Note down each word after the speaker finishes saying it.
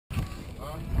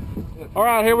All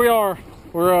right, here we are.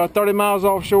 We're 30 miles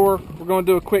offshore. We're going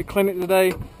to do a quick clinic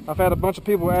today. I've had a bunch of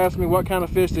people ask me what kind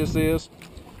of fish this is.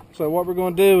 So what we're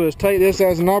going to do is take this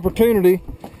as an opportunity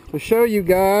to show you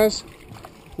guys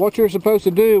what you're supposed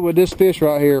to do with this fish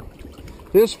right here.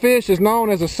 This fish is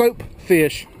known as a soap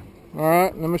fish. All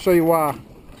right, let me show you why.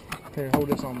 Here, hold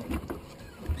this on me.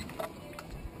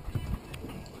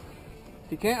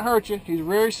 He can't hurt you. He's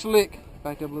very slick.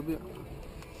 Back up a little bit.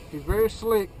 He's very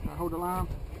slick. Now hold the line.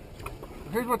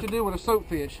 Here's what you do with a soap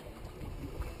fish.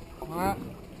 Alright?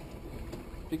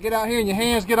 If you get out here and your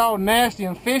hands get all nasty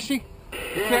and fishy,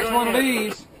 you catch one of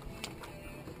these.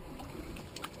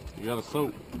 You got a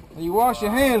soap. And you wash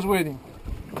your hands with him.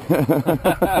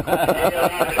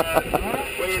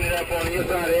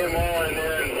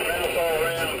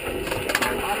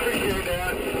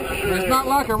 It's not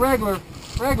like a regular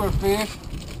fish.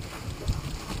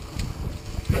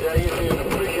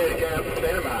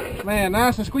 Man,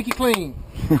 nice and squeaky clean.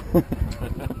 So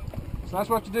that's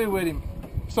what you do with him.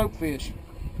 Soap fish.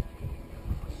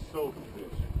 Soap fish.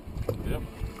 Yep.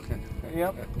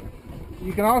 Yep.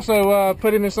 You can also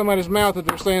put him in somebody's mouth if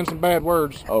they're saying some bad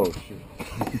words. Oh, shit.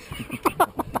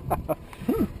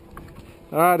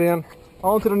 All right, then.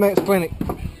 On to the next clinic.